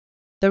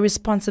The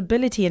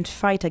responsibility and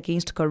fight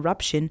against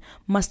corruption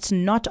must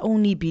not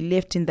only be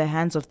left in the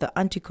hands of the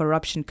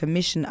Anti-Corruption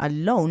Commission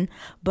alone,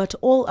 but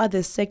all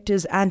other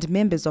sectors and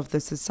members of the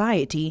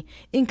society,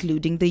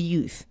 including the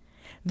youth.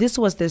 This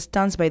was the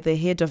stance by the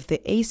head of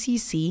the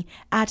ACC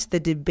at the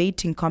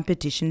debating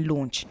competition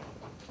launch.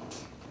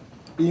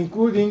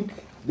 Including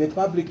the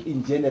public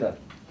in general,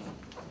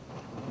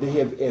 they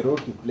have a role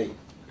to play.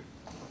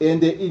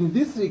 And in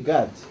this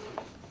regard,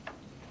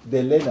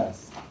 the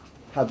learners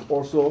have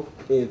also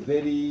a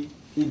very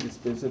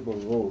indispensable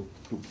role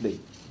to play.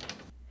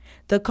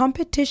 The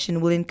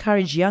competition will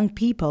encourage young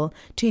people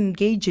to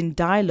engage in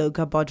dialogue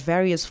about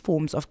various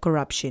forms of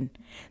corruption.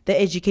 The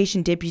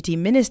Education Deputy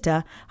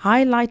Minister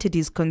highlighted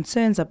his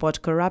concerns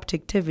about corrupt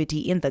activity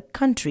in the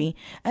country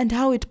and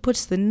how it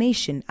puts the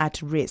nation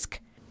at risk.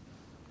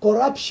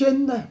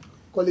 Corruption,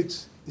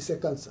 colleagues, is a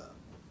cancer.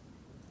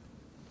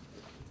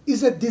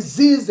 It's a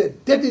disease, a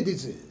deadly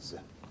disease.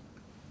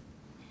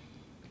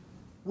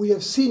 We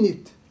have seen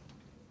it,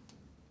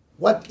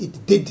 what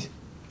it did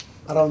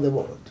around the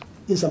world,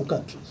 in some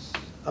countries.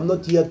 I'm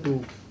not here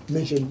to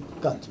mention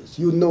countries.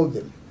 You know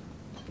them.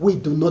 We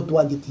do not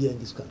want it here in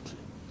this country.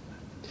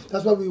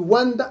 That's why we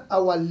want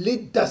our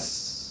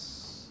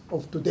leaders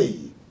of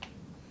today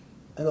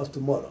and of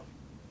tomorrow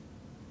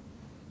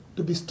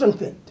to be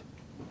strengthened,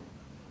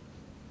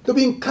 to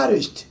be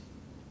encouraged,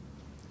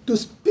 to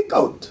speak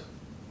out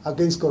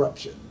against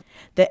corruption.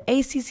 The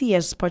ACC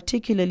has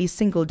particularly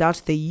singled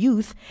out the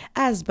youth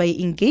as by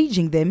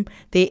engaging them,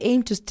 they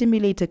aim to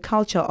stimulate a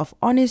culture of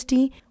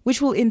honesty,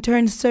 which will in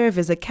turn serve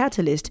as a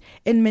catalyst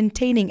in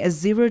maintaining a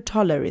zero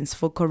tolerance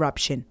for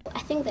corruption. I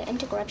think the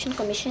Anti-Corruption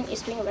Commission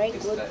is doing a very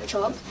good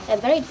job, a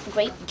very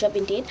great job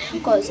indeed,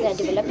 because they are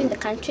developing the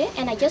country,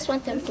 and I just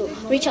want them to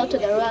reach out to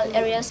the rural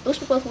areas, those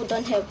people who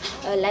don't have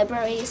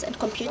libraries and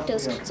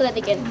computers, so that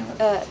they can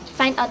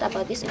find out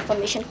about this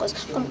information, because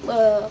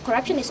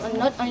corruption is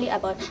not only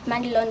about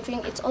money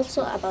laundering, it's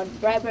also about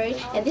bribery,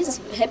 and this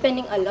is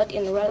happening a lot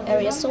in rural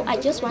areas. So I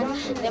just want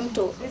them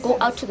to go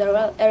out to the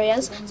rural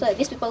areas so that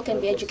these people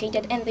can be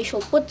educated, and they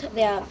should put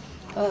their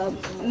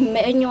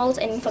manuals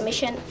and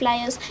information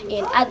flyers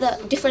in other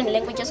different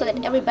languages so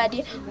that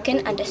everybody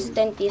can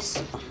understand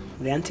this.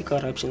 The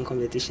anti-corruption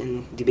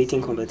competition,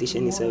 debating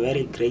competition, is a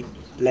very great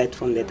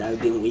platform that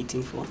I've been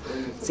waiting for.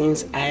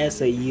 Since I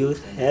as a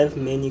youth have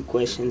many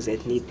questions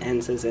that need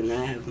answers, and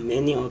I have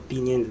many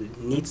opinions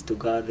that needs to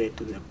go out there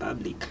to the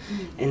public.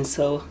 And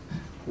so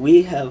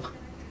we have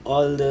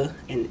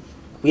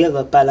we have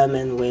a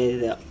parliament where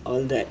the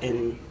older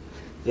and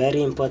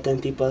very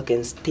important people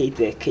can state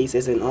their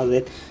cases and all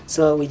that.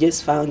 So we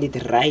just found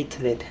it right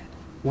that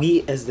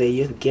we as the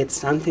youth get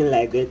something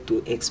like that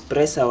to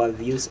express our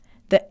views.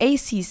 The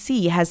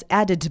ACC has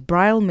added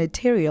braille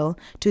material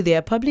to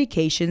their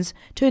publications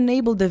to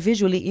enable the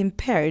visually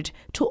impaired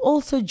to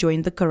also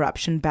join the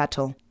corruption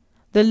battle.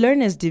 The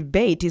learners'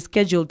 debate is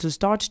scheduled to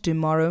start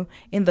tomorrow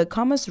in the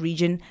Commerce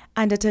region,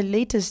 and at a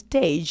later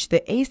stage,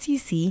 the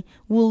ACC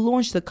will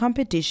launch the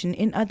competition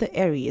in other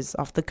areas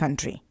of the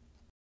country.